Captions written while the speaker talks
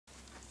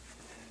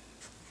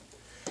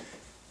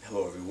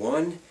Hello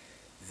everyone,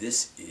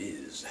 this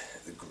is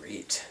the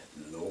great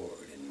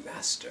Lord and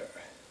Master,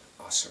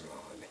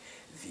 Oseron,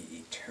 the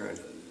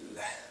Eternal,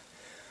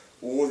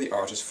 or the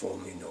artist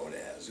formerly known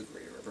as the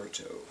Great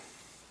Roberto.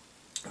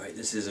 Alright,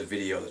 this is a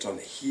video that's on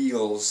the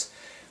heels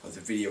of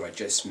the video I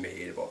just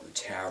made about the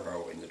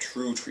tarot and the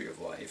true tree of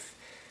life.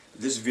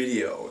 This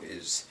video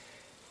is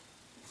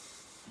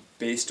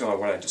based on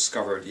what I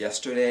discovered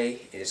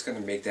yesterday, and it's going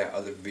to make that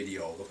other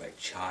video look like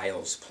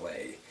child's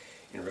play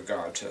in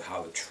regard to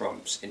how the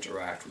Trumps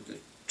interact with the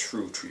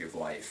true tree of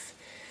life.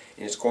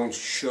 And it's going to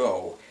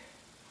show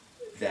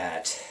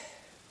that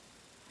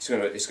it's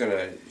going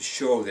to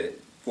show that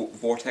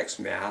vortex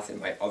math and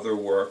my other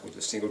work with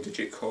the single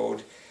digit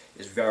code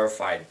is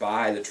verified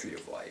by the tree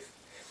of life.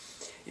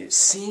 It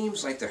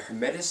seems like the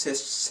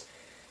Hermeticists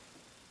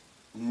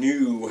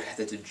knew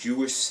that the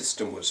Jewish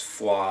system was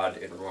flawed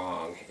and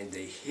wrong, and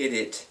they hid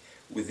it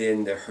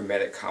within the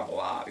Hermetic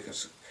Kabbalah,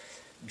 because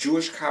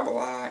Jewish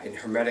Kabbalah and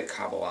Hermetic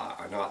Kabbalah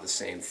are not the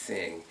same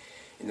thing.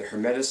 And the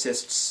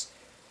Hermeticists,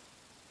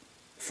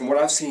 from what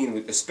I've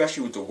seen,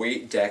 especially with the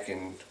Waite deck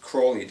and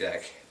Crowley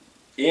deck,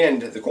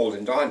 and the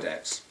Golden Dawn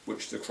decks,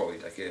 which the Crowley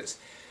deck is,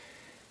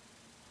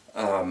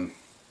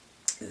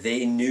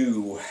 they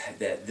knew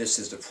that this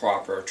is the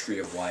proper tree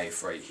of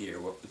life right here,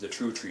 the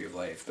true tree of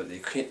life, but they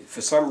couldn't,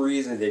 for some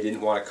reason they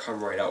didn't want to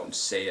come right out and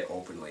say it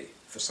openly,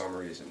 for some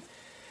reason,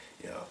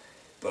 you know.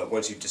 But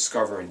once you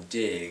discover and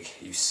dig,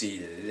 you see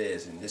that it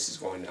is, and this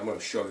is I'm going to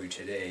show you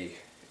today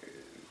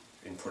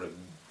and put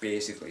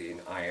basically an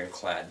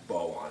ironclad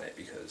bow on it,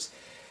 because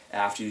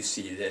after you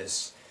see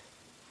this,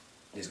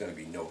 there's going to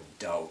be no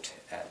doubt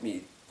at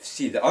me.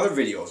 See, the other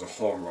video is a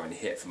home run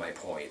hit for my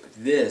point, but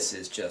this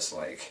is just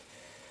like,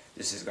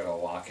 this is going to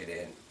lock it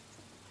in.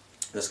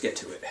 Let's get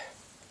to it.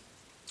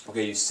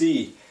 Okay, you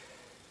see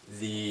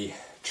the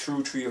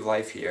true tree of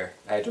life here.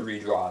 I had to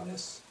redraw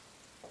this.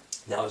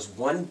 Now there's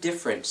one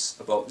difference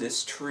about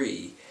this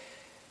tree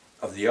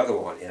of the other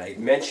one, and I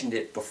mentioned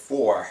it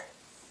before,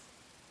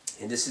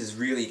 and this is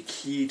really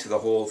key to the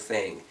whole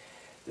thing.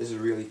 This is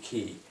really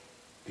key,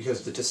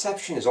 because the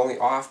deception is only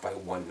off by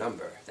one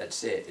number.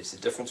 That's it. It's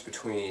the difference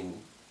between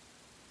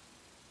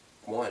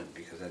one,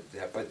 because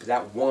but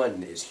that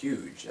one is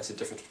huge. That's the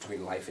difference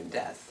between life and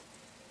death,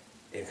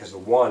 and because the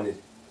one,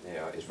 you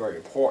know, is very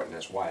important.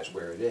 That's why it's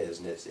where it is,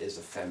 and it is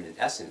the feminine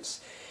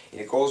essence. And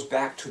it goes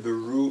back to the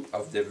root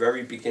of the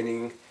very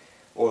beginning,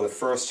 or the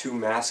first two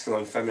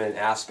masculine and feminine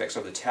aspects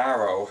of the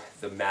tarot,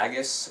 the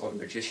Magus, or the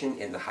Magician,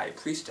 and the High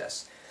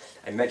Priestess.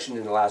 I mentioned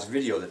in the last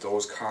video that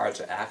those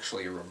cards are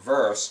actually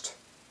reversed,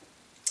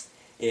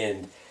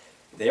 and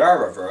they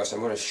are reversed. I'm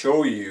going to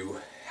show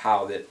you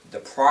how the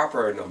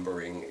proper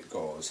numbering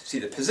goes. See,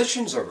 the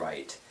positions are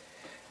right.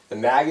 The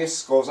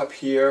Magus goes up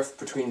here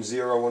between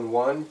 0 and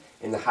 1,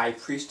 and the High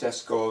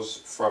Priestess goes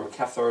from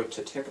Kether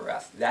to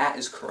Tiphereth. That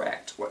is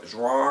correct. What is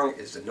wrong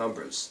is the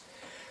numbers.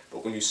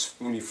 But when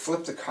you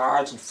flip the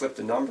cards and flip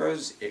the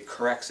numbers, it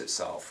corrects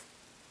itself.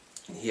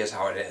 And here's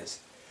how it is.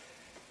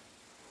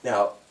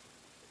 Now,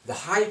 the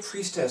High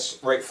Priestess,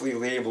 rightfully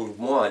labeled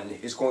 1,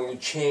 is going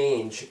to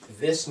change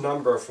this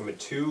number from a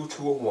 2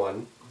 to a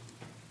 1.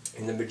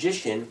 And the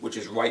Magician, which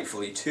is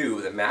rightfully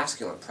 2, the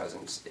masculine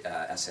presence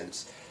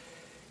essence,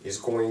 is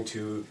going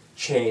to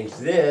change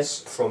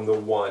this from the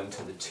 1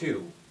 to the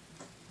 2.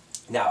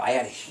 Now, I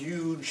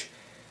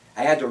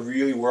had to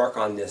really work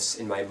on this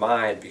in my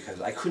mind,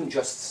 because I couldn't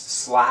just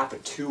slap a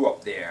 2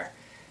 up there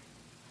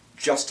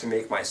just to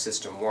make my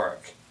system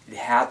work. It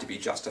had to be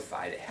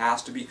justified, it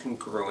has to be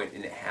congruent,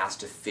 and it has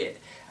to fit.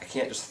 I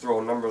can't just throw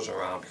numbers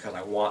around because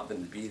I want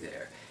them to be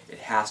there. It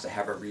has to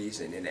have a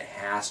reason, and it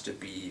has to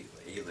be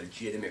a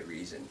legitimate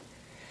reason.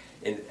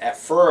 And at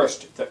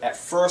first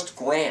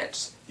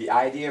glance, the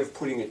idea of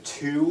putting a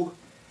 2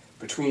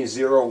 between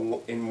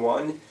 0 and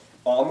 1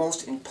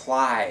 almost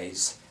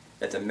implies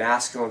that the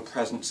masculine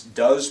presence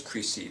does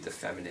precede the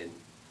feminine,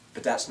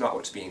 but that's not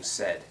what's being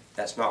said.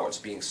 That's not what's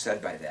being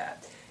said by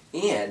that.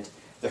 And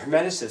the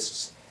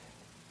Hermeticists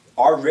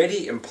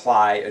already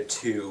imply a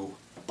 2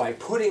 by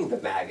putting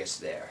the Magus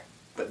there,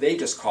 but they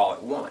just call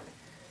it 1.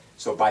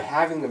 So by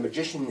having the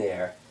Magician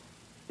there,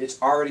 it's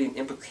already an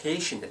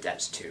implication that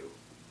that's 2.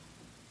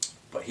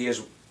 But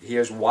here's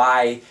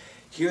why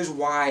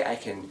I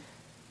can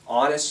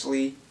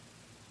honestly,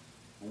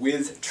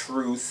 with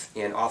truth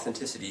and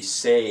authenticity,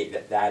 say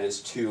that that is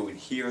 2, and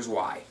here's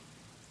why.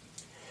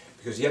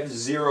 Because you have the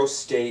 0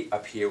 state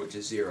up here, which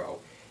is 0,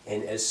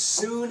 and as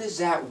soon as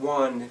that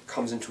 1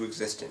 comes into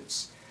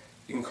existence,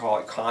 you can call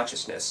it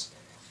consciousness,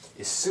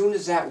 as soon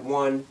as that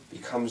 1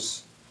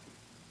 becomes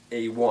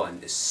a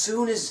 1, as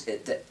soon as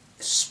the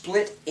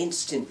split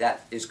instant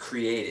that is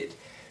created,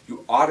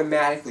 you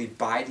automatically,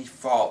 by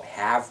default,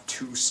 have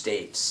 2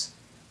 states.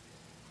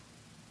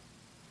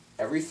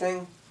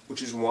 Everything,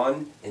 which is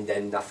 1, and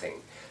then nothing.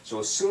 So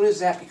as soon as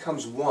that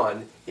becomes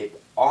 1, it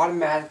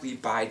automatically,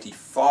 by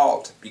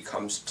default,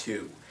 becomes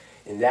 2.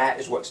 And that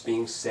is what's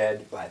being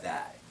said by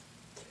that.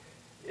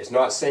 It's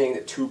not saying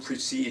that 2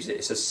 precedes it.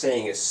 It's just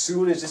saying as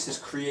soon as this is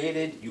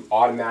created, you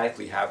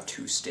automatically have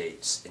 2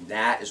 states. And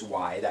that is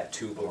why that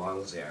 2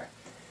 belongs there.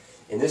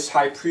 And this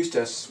high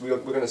priestess, we're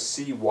going to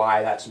see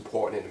why that's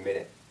important in a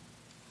minute.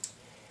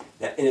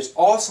 Now, and it's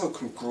also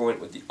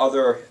congruent with the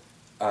other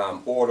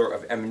order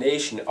of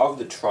emanation of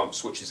the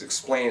trumps, which is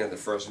explained in the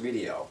first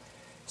video.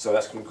 So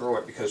that's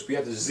congruent because we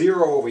have the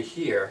 0 over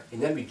here,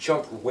 and then we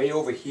jump way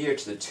over here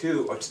to the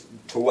 2, or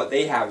to what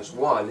they have as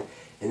 1,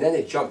 and then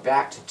they jump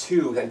back to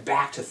 2, then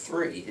back to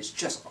 3. It's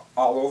just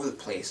all over the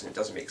place, and it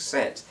doesn't make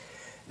sense.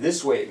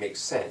 This way it makes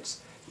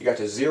sense. You got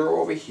the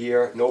 0 over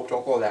here, nope,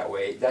 don't go that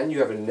way. Then you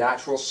have a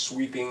natural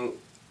sweeping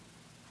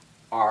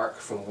arc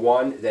from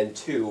 1, then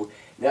 2,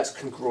 and that's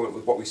congruent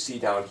with what we see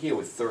down here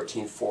with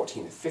 13,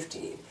 14, and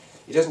 15.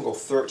 It doesn't go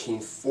 13,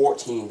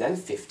 14, then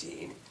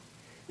 15.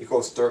 It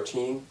goes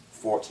 13,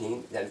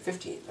 14, then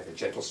 15, like a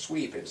gentle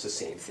sweep, and it's the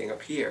same thing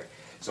up here.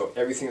 So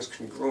everything is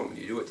congruent when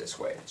you do it this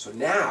way. So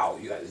now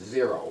you got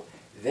 0,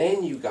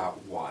 then you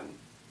got 1,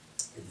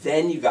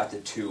 then you got the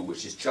 2,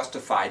 which is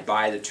justified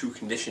by the 2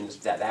 conditions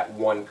that that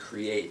 1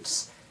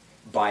 creates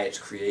by its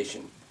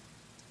creation.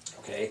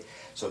 Okay,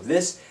 so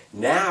this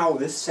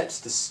sets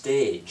the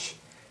stage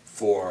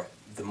for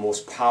the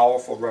most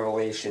powerful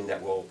revelation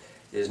that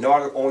is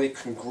not only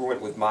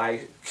congruent with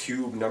my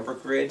cube number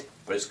grid,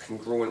 but it's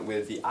congruent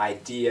with the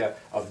idea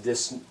of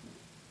this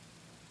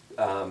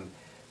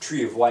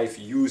tree of life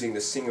using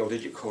the single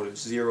digit code of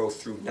 0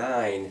 through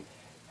 9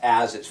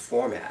 as its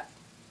format.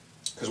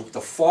 Because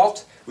the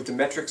fault with the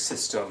metric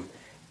system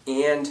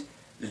and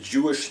the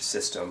Jewish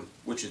system,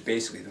 which is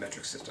basically the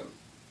metric system,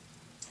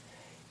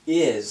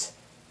 is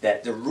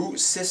that the root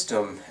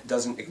system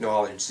doesn't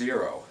acknowledge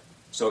 0.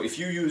 So if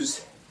you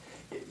use,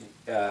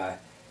 it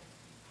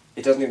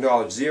doesn't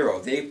acknowledge 0.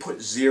 They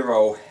put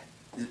 0,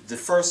 the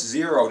first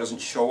 0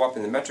 doesn't show up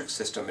in the metric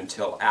system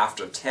until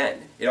after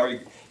 10. It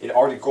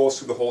already goes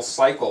through the whole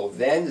cycle,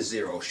 then the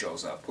 0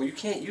 shows up. Well, you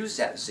can't use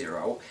that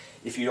 0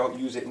 if you don't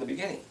use it in the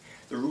beginning.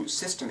 The root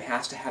system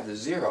has to have the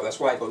 0. That's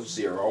why it goes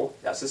 0,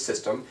 that's the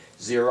system,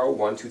 0,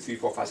 1, 2, 3,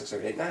 4, 5, 6,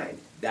 7, 8, 9.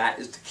 That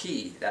is the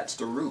key, that's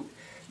the root.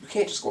 You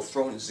can't just go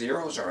throwing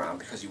zeros around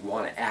because you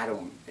want to add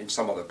them in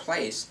some other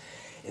place.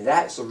 And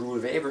that's the root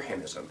of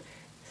Abrahamism.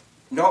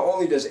 Not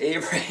only does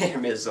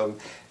Abrahamism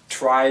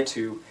try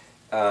to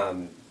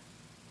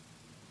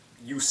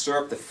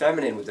usurp the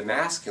feminine with the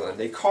masculine,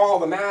 they call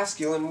the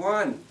masculine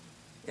 1.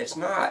 It's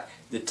not.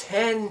 The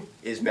 10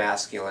 is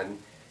masculine,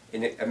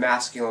 in a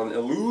masculine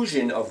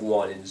illusion of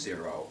 1 and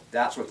 0.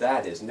 That's what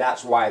that is, and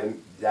that's why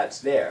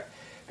that's there.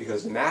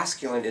 Because the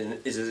masculine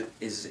is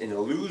an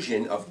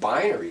illusion of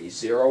binaries,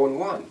 0 and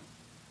 1.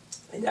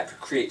 And that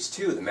creates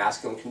 2, the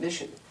masculine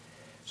condition.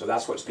 So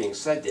that's what's being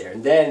said there.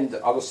 And then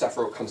the other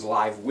Sephiroth comes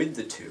alive with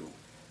the 2.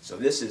 So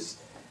this is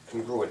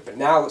congruent. But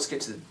now let's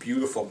get to the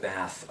beautiful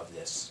math of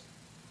this.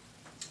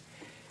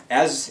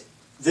 As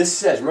this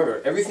says,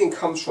 remember, everything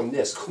comes from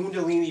this.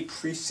 Kundalini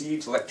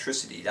precedes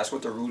electricity. That's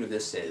what the root of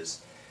this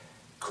is.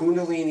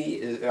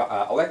 Kundalini,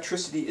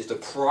 electricity is the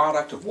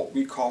product of what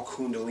we call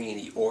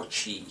Kundalini, or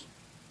Chi.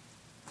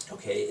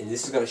 Okay, and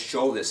this is going to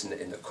show this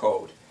in the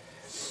code.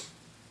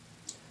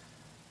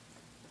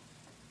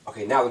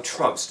 Okay, now the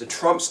trumps. The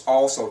trumps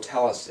also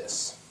tell us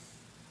this.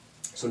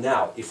 So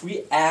now, if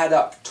we add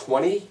up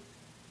 20,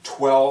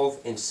 12,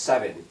 and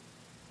 7,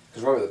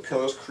 because remember the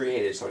pillar is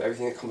created, so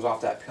everything that comes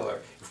off that pillar,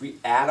 if we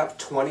add up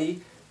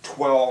 20,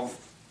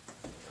 12,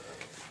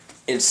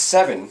 and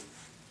 7,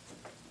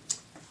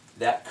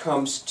 that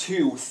comes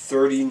to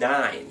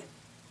 39.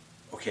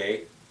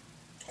 Okay?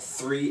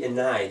 3 and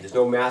 9. There's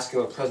no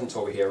masculine presence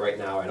over here right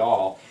now at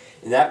all.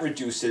 And that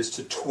reduces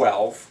to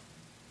 12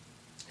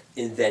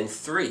 and then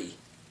 3.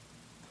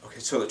 Okay,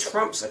 so the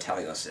trumps are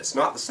telling us this,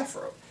 not the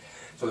Sephiroth.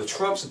 So the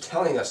trumps are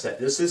telling us that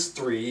this is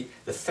 3,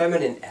 the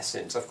feminine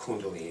essence of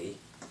Kundalini.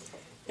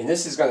 And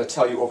this is going to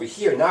tell you over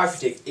here, now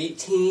if you take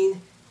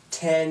 18,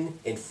 10,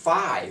 and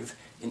 5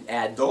 and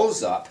add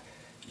those up,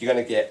 you're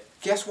going to get,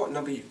 guess what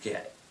number you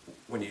get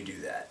when you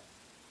do that?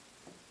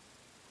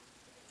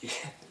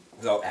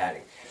 Without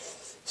adding.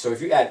 So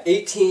if you add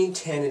 18,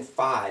 10, and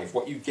 5,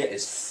 what you get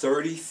is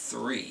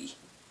 33.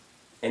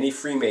 Any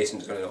Freemason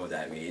is going to know what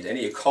that means.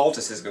 Any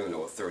occultist is going to know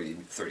what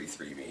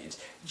 33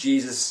 means.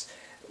 Jesus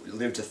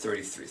lived to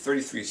 33.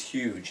 33 is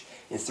huge.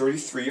 And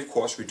 33, of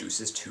course,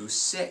 reduces to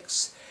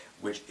 6,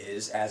 which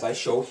is, as I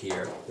show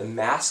here, the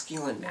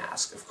masculine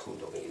mask of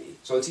Kundalini.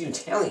 So it's even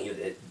telling you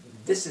that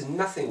this is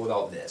nothing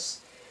without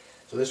this.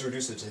 So this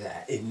reduces to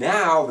that. And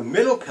now, the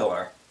middle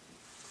pillar,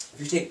 if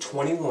you take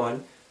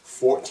 21,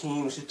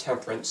 14, which is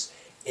temperance,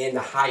 and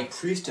the high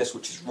priestess,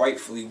 which is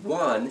rightfully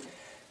 1,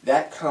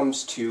 that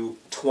comes to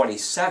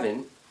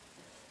 27,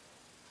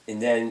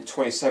 and then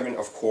 27,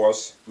 of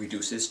course,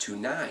 reduces to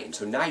 9.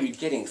 So now you're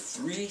getting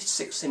 3,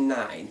 6, and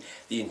 9,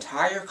 the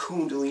entire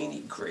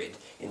Kundalini grid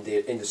in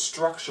the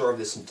structure of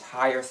this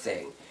entire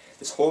thing.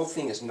 This whole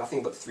thing is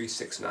nothing but 3,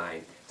 6,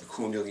 9, the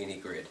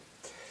Kundalini grid.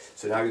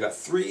 So now we got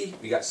 3,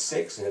 we got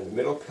 6, and then the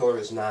middle pillar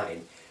is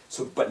 9.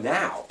 So, but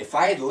now, if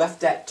I had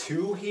left that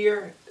 2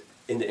 here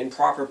in the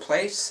improper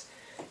place,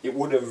 it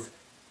would have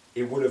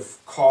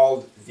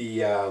called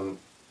the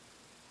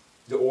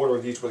order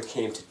of these would have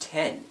came to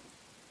 10.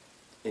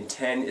 And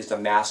 10 is the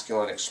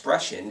masculine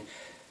expression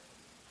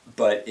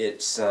but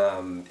it's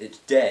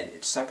dead.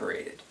 It's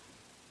separated.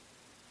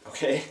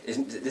 Okay,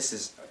 this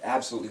is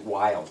absolutely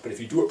wild. But if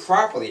you do it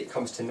properly, it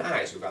comes to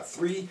 9. So we've got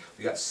 3,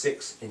 we got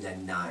 6, and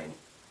then 9.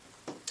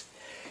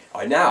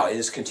 All right, now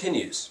this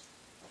continues.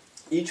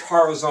 Each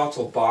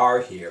horizontal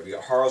bar here, we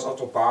got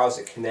horizontal bars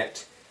that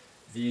connect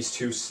these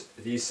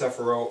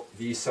Sephiroth,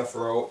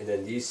 and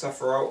then these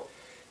Sephiroth.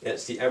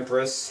 It's the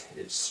Empress,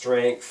 it's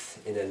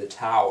Strength, and then the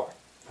Tower.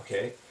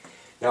 Okay.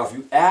 Now, if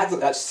you add,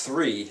 that's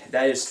 3.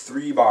 That is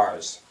 3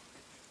 bars.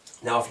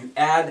 Now, if you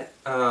add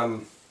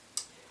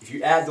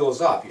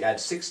those up, you add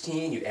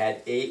 16, you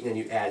add 8, and then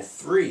you add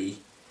 3.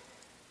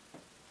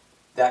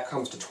 That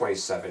comes to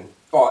 27.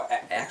 Oh,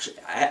 actually,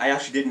 I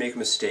actually did make a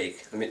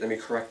mistake. Let me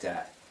correct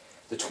that.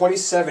 The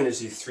 27 is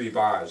these 3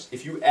 bars.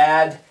 If you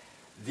add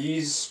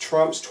these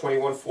trumps,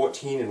 21,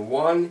 14, and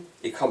 1,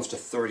 it comes to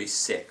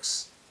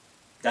 36.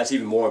 That's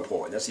even more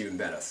important. That's even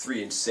better.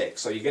 3 and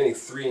 6. So you're getting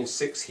 3 and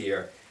 6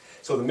 here.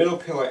 So the middle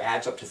pillar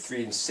adds up to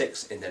 3 and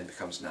 6 and then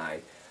becomes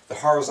 9. The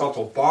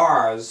horizontal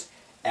bars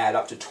add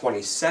up to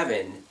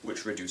 27,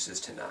 which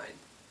reduces to 9.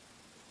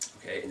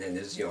 Okay, and then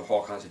there's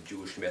whole kinds of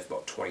Jewish myth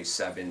about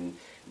 27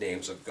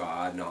 names of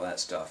God and all that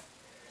stuff.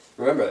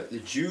 Remember, the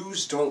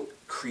Jews don't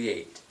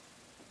create.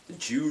 The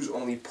Jews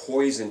only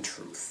poison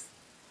truth.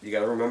 You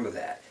got to remember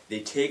that. They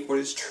take what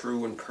is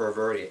true and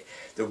pervert it.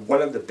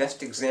 One of the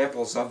best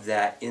examples of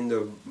that in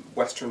the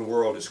Western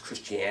world is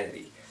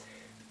Christianity.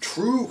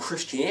 True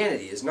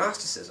Christianity is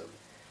Gnosticism,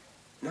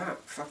 not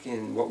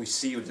fucking what we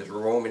see with the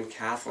Roman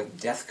Catholic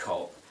death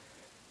cult.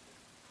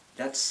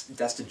 That's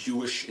the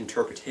Jewish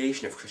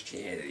interpretation of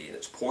Christianity, and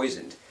it's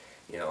poisoned,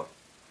 All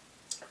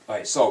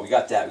right, so we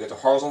got that. We got the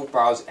horizontal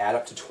bars add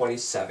up to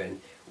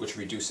 27, which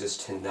reduces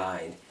to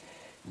 9.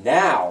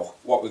 Now,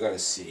 what we're going to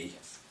see,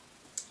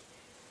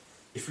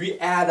 if we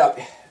add up,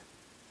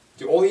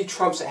 the only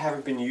trumps that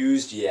haven't been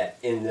used yet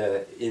in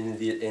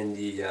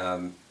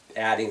the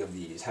adding of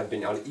these have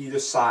been on either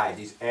side.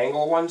 These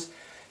angle ones,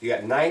 you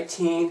got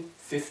 19,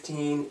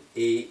 15,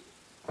 8.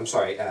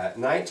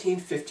 19,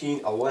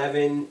 15,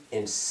 11,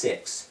 and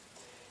 6.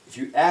 If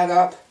you add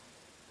up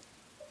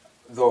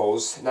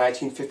those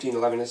 19, 15,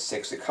 11, and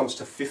 6, it comes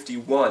to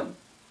 51,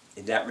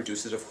 and that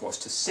reduces, of course,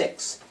 to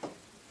 6.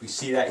 We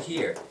see that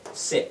here,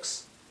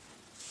 6.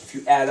 If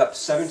you add up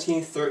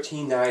 17,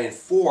 13, 9, and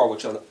 4,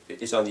 which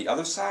is on the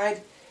other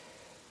side,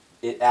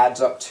 it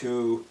adds up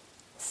to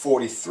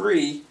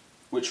 43,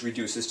 which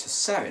reduces to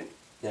 7.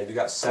 Now we've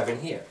got 7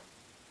 here.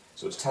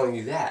 So it's telling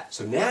you that.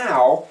 So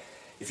now,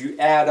 if you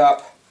add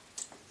up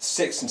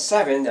 6 and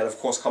 7, that of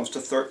course comes to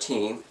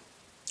 13,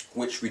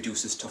 which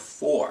reduces to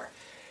 4.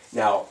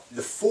 Now,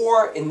 the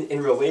 4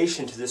 in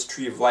relation to this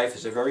tree of life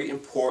is a very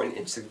important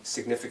and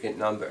significant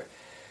number.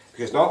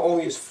 Because not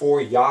only is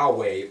 4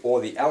 Yahweh,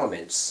 or the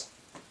elements,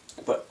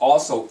 but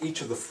also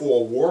each of the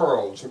 4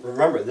 worlds.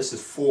 Remember, this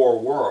is 4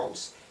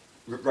 worlds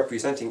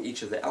representing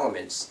each of the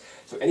elements.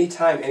 So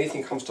anytime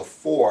anything comes to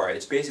 4,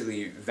 it's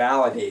basically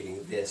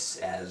validating this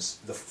as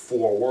the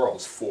 4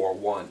 worlds, 4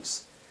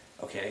 ones.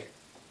 Okay?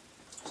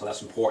 So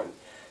that's important.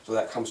 So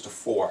that comes to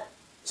 4.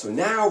 So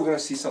now we're going to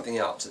see something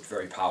else that's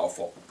very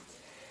powerful.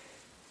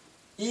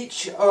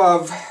 Each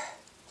of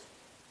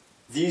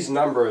these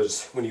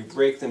numbers, when you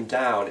break them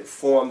down, it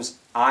forms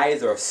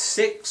either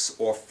 6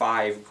 or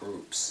 5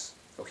 groups.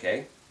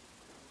 Okay?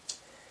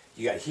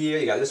 You got here,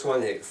 you got this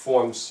one, it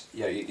forms,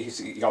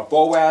 you got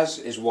Boaz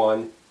is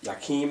 1,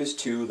 Yakim is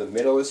 2, the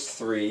middle is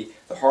 3,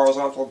 the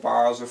horizontal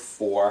bars are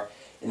 4,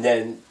 and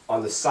then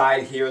on the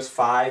side here is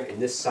 5,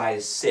 and this side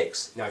is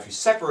 6. Now if you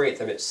separate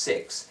them, it's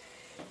 6.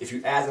 If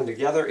you add them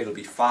together, it'll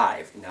be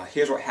 5. Now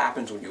here's what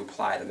happens when you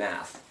apply the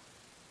math.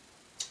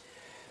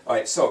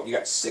 Alright, so you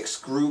got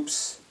 6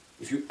 groups.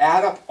 If you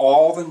add up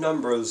all the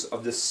numbers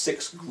of the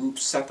 6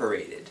 groups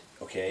separated,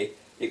 okay,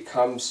 it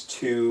comes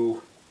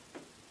to,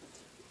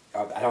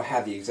 I don't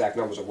have the exact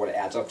numbers of what it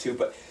adds up to,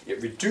 but it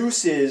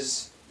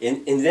reduces,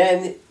 and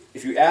then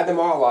if you add them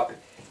all up,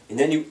 and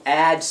then you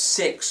add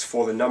 6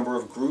 for the number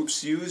of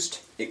groups used,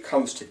 it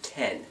comes to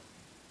 10.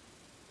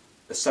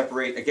 A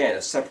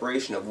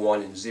separation of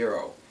 1 and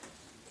 0.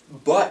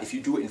 But if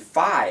you do it in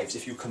 5s,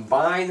 if you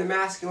combine the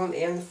masculine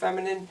and the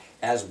feminine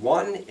as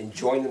 1 and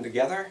join them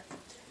together,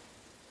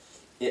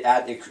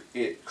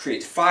 it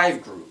creates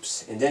 5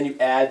 groups. And then you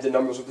add the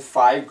numbers of the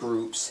 5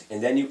 groups,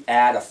 and then you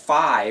add a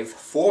 5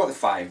 for the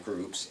 5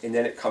 groups, and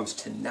then it comes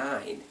to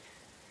 9.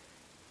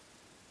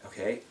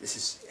 Okay, this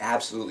is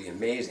absolutely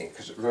amazing,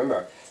 because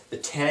remember, the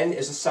 10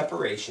 is a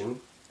separation,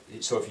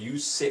 so if you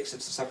use 6,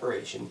 it's a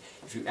separation.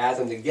 If you add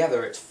them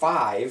together, it's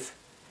 5,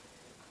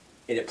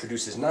 and it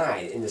produces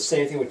 9. And the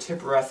same thing with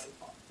Tiphareth,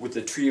 with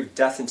the tree of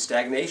death and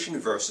stagnation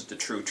versus the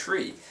true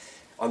tree.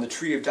 On the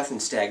tree of death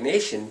and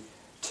stagnation,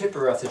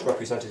 Tiphareth is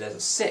represented as a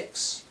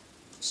 6.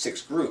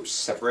 6 groups,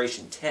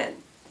 separation 10.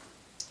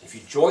 If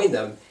you join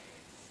them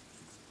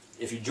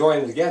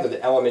together,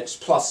 the elements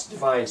plus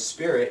divine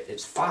spirit,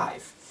 it's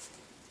 5.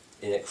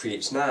 And it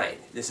creates 9.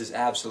 This is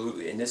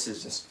absolutely, and this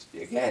is just,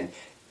 again,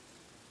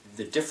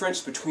 the difference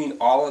between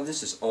all of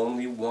this is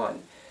only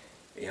 1.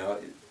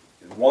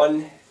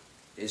 1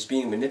 is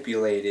being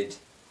manipulated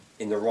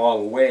in the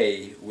wrong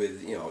way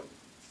with, you know,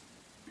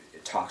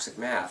 toxic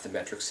math, the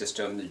metric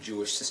system, the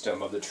Jewish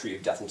system of the tree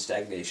of death and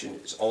stagnation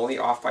is only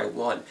off by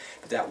 1,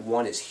 but that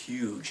 1 is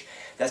huge.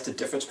 That's the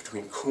difference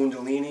between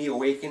Kundalini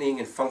awakening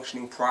and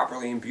functioning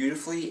properly and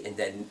beautifully, and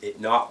then it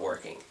not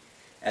working,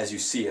 as you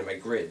see in my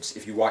grids.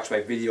 If you watch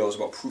my videos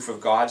about Proof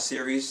of God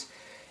series,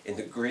 in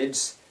the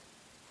grids,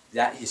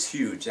 that is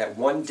huge. That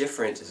one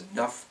difference is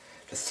enough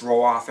to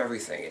throw off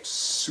everything. It's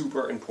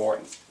super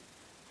important.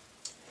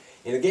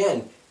 And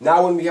again,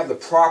 now when we have the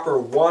proper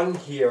 1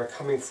 here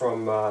coming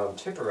from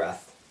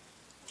Tiphereth,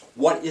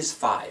 what is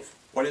 5?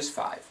 What is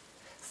 5?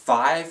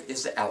 5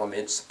 is the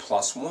elements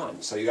plus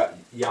 1. So you got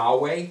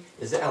Yahweh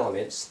is the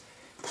elements,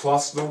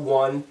 plus the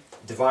 1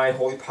 divine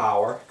holy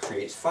power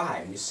creates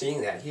 5. And you're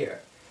seeing that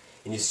here.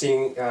 And you're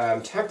seeing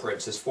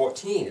temperance is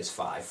 14 is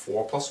 5.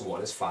 4 plus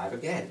 1 is 5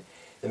 again.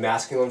 The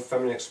masculine and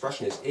feminine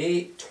expression is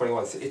 8,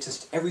 21. It's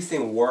just,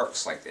 everything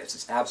works like this.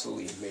 It's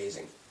absolutely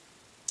amazing.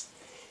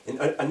 And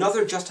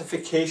another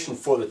justification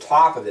for the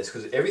top of this,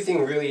 because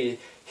everything really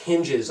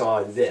hinges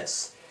on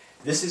this.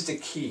 This is the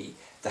key.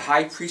 The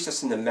high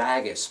priestess and the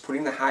magus,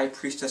 putting the high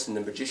priestess and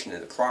the magician in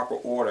the proper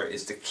order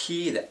is the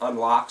key that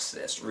unlocks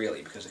this,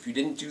 really. Because if you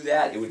didn't do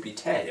that, it would be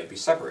 10. It would be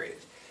separated.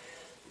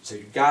 So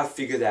you've got to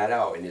figure that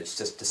out. And it's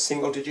just the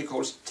single digit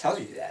code tells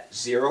you that.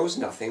 0 is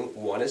nothing,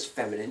 1 is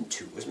feminine,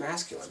 2 is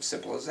masculine.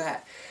 Simple as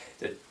that.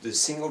 The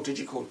single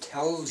digit code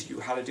tells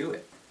you how to do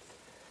it.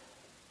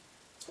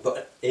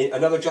 But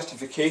another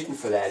justification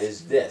for that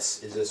is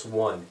this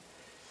 1.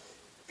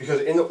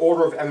 Because in the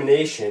order of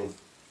emanation,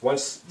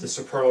 once the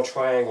supernal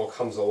triangle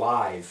comes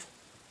alive,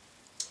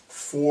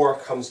 4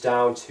 comes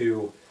down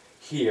to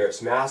here,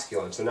 it's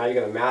masculine. So now you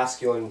got a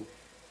masculine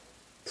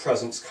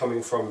presence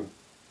coming from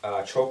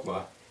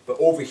Chokmah. But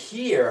over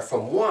here,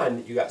 from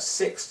 1, you got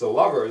 6, the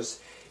lovers,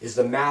 is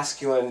the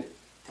masculine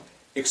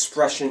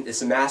expression,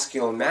 is the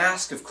masculine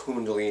mask of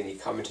Kundalini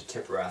coming to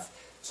Tiphereth.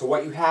 So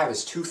what you have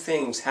is 2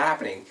 things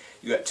happening.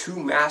 You got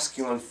 2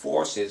 masculine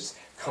forces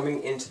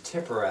coming into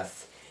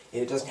Tiphereth,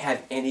 and it doesn't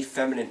have any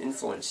feminine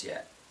influence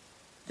yet.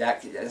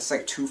 That's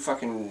like 2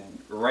 fucking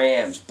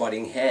rams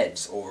butting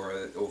heads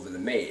over the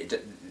maid.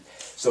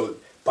 So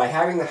by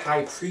having the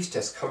high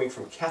priestess coming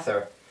from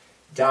Kether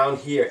down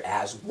here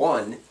as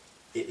 1,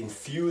 it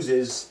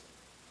infuses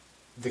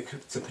the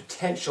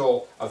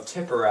potential of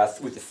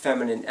Tiphereth with the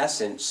feminine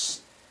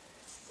essence,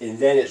 and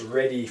then it's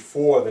ready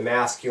for the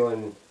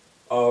masculine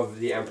of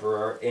the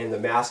Emperor and the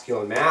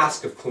masculine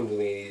mask of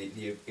Kundalini,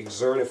 the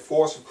exertive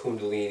force of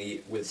Kundalini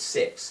with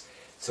 6.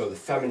 So the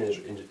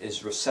feminine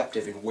is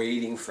receptive and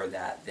waiting for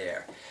that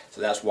there.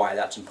 So that's why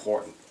that's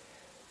important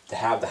to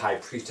have the high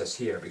priestess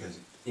here, because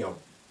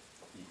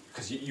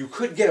you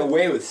could get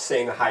away with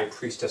saying the high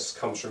priestess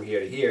comes from here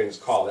to here and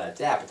just call that,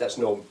 but that's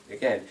no,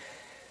 again,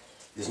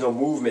 there's no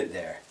movement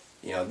there.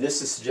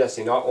 This is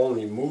suggesting not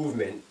only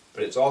movement,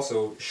 but it's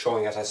also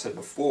showing, as I said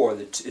before,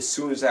 that as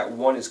soon as that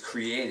 1 is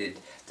created,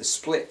 the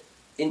split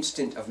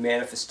instant of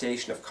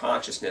manifestation of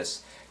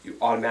consciousness, you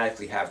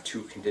automatically have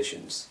 2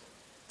 conditions.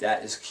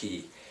 That is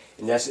key.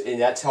 And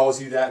that tells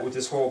you that with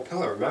this whole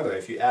pillar. Remember,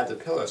 if you add the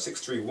pillar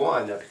 6, 3,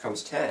 1, that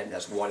becomes 10.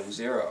 That's 1 and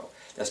 0.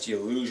 That's the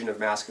illusion of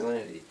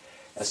masculinity.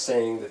 That's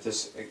saying that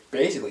this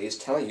basically is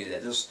telling you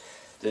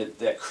that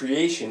that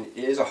creation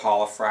is a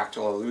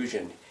holofractal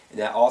illusion. And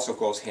that also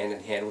goes hand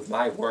in hand with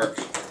my work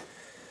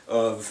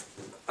of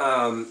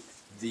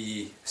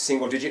the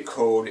single digit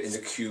code in the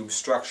cube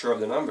structure of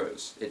the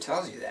numbers. It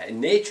tells you that,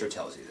 and nature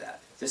tells you that.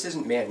 This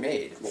isn't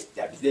man-made. Well,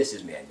 this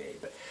is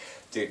man-made, but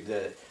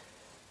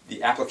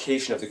the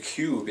application of the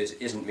cube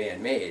isn't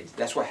man-made.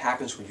 That's what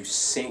happens when you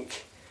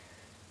sync,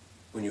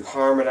 when you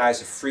harmonize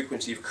the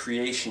frequency of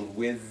creation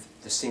with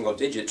the single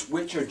digits,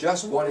 which are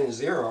just 1 and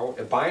 0,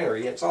 a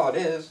binary. That's all it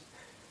is.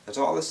 That's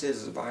all this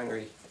is a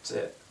binary. That's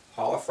it.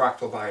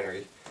 Holofractal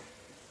binary.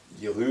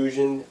 The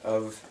illusion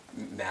of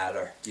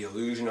matter, the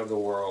illusion of the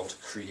world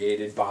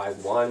created by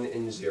 1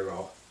 and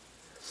 0.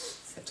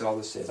 That's all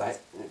this is.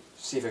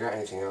 See if I got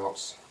anything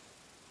else.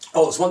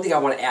 Oh, there's one thing I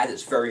want to add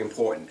that's very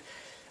important.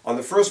 On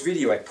the first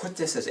video I put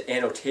this as an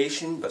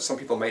annotation, but some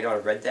people might not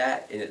have read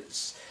that, and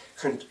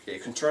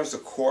it concerns the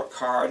court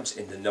cards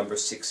in the number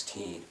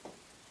 16.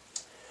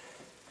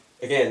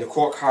 Again, the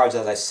court cards,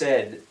 as I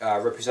said,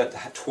 represent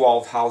the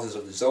 12 houses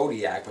of the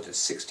Zodiac, but there's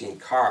 16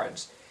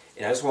 cards.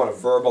 And I just want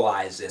to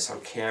verbalize this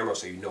on camera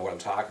so you know what I'm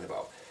talking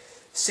about.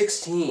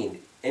 16,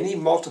 any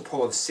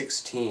multiple of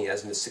 16,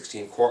 as in the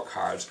 16 court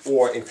cards,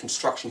 or in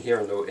construction here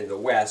in the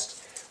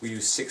West, we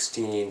use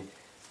 16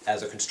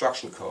 as a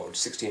construction code,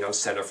 16 on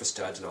center for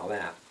studs and all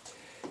that.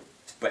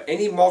 But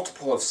any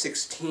multiple of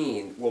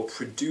 16 will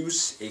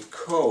produce a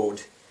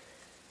code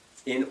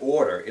in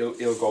order.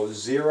 It'll go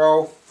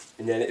 0,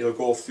 and then it'll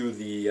go through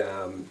the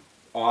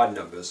odd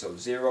numbers, so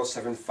 0,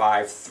 7,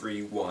 5,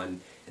 3,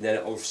 1, and then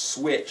it will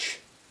switch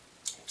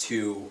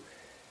to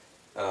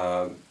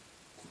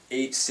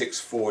 8, 6,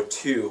 4,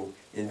 2,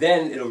 and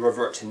then it'll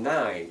revert to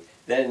 9.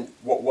 Then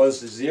what was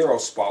the 0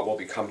 spot will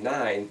become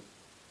 9,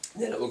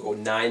 and then it will go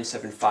 9,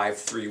 7, 5,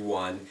 3,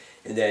 1,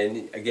 and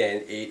then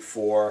again 8,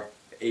 4,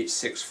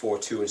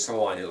 8642 and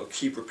so on. It'll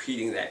keep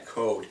repeating that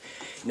code.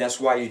 And that's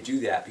why you do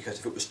that, because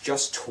if it was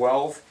just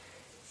 12,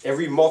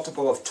 every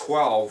multiple of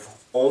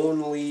 12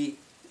 only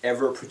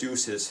ever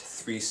produces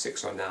 3,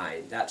 6, or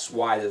 9. That's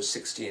why there's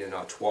 16 and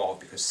not 12,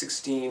 because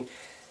 16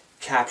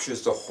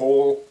 captures the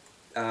whole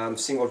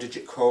single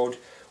digit code,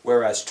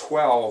 whereas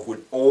 12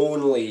 would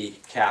only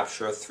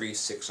capture 3,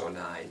 6, or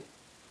 9.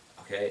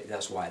 Okay,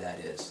 that's why that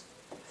is.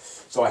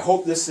 So I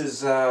hope this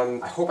is,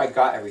 I hope I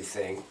got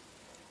everything.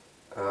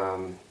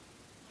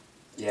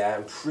 Yeah,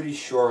 I'm pretty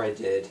sure I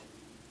did.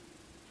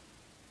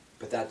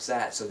 But that's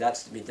that. So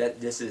that's, I mean,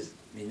 this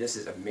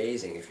is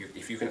amazing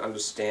if you can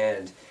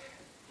understand,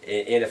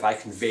 and if I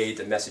conveyed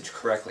the message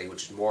correctly,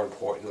 which is more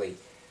importantly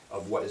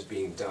of what is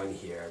being done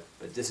here.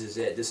 But this is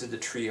it. This is the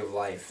Tree of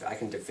Life. I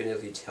can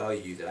definitively tell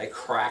you that I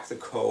cracked the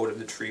code of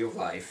the Tree of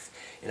Life,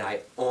 and I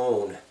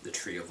own the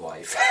Tree of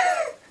Life.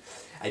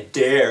 I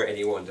dare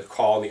anyone to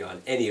call me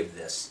on any of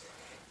this.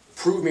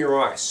 Prove me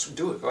wrong.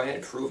 Do it. Go ahead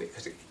and prove it.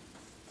 Because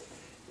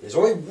there's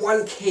only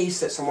one case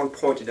that someone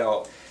pointed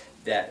out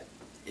that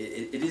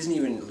it isn't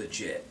even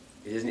legit.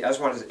 It isn't. I just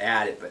wanted to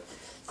add it, but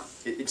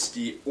it's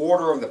the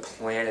order of the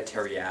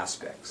planetary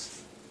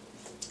aspects.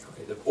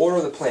 Okay, the order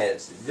of the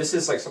planets. This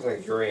is like something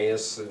like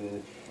Uranus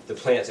and the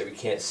planets that we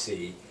can't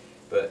see,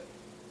 but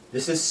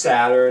this is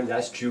Saturn.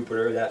 That's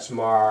Jupiter. That's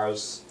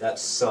Mars.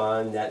 That's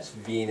Sun. That's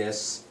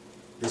Venus.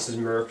 This is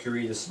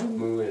Mercury. This is the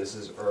Moon. This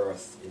is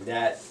Earth. And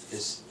that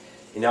is.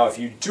 And now, if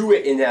you do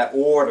it in that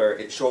order,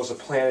 it shows a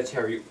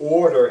planetary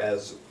order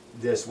as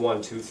this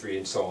 1, 2, 3,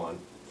 and so on.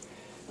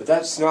 But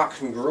that's not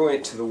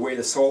congruent to the way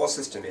the solar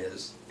system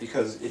is,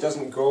 because it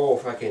doesn't go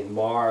fucking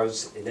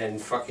Mars and then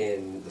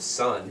fucking the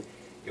Sun.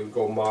 It would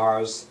go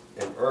Mars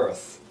and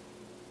Earth,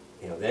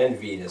 you know, then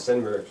Venus,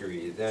 then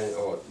Mercury, then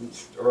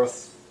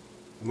Earth,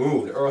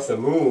 Moon, Earth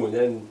and Moon,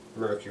 then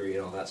Mercury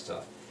and all that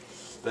stuff.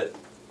 But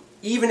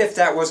even if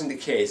that wasn't the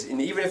case,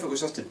 and even if it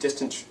was just a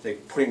distance,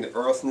 like putting the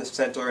Earth in the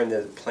center and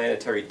the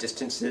planetary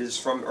distances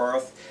from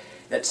Earth,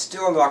 that's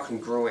still not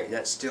congruent, and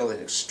that's still an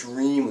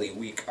extremely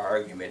weak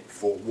argument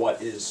for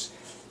what is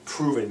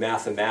proven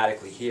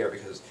mathematically here,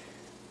 because,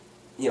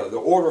 you know, the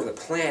order of the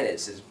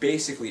planets is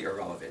basically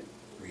irrelevant.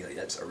 Really,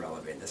 that's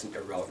irrelevant. That's an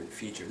irrelevant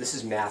feature. This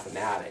is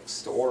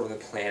mathematics. The order of the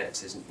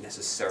planets isn't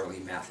necessarily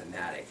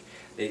mathematic.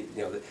 You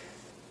know,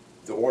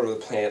 the order of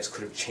the planets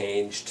could have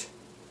changed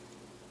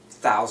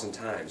 1,000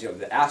 times. You know,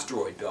 the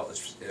asteroid belt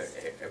is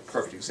a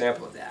perfect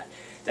example of that.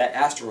 That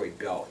asteroid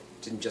belt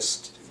didn't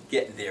just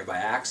get there by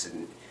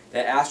accident.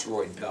 That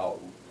asteroid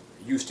belt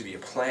used to be a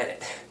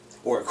planet,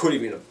 or it could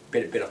have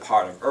been a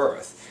part of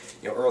Earth.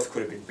 You know, Earth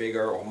could have been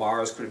bigger, or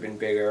Mars could have been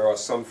bigger, or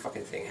some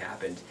fucking thing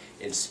happened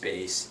in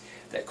space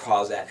that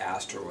caused that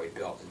asteroid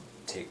belt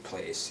to take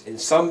place. And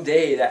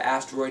someday that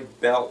asteroid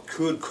belt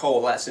could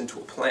coalesce into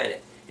a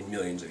planet in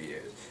millions of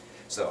years.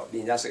 So, I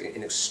mean, that's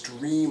an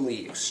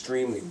extremely,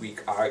 extremely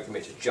weak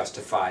argument to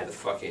justify the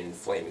fucking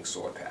flaming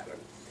sword pattern.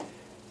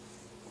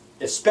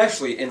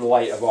 Especially in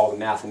light of all the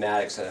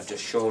mathematics that I've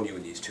just shown you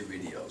in these 2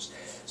 videos.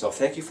 So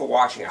thank you for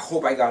watching. I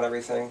hope I got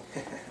everything.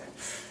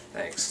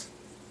 Thanks.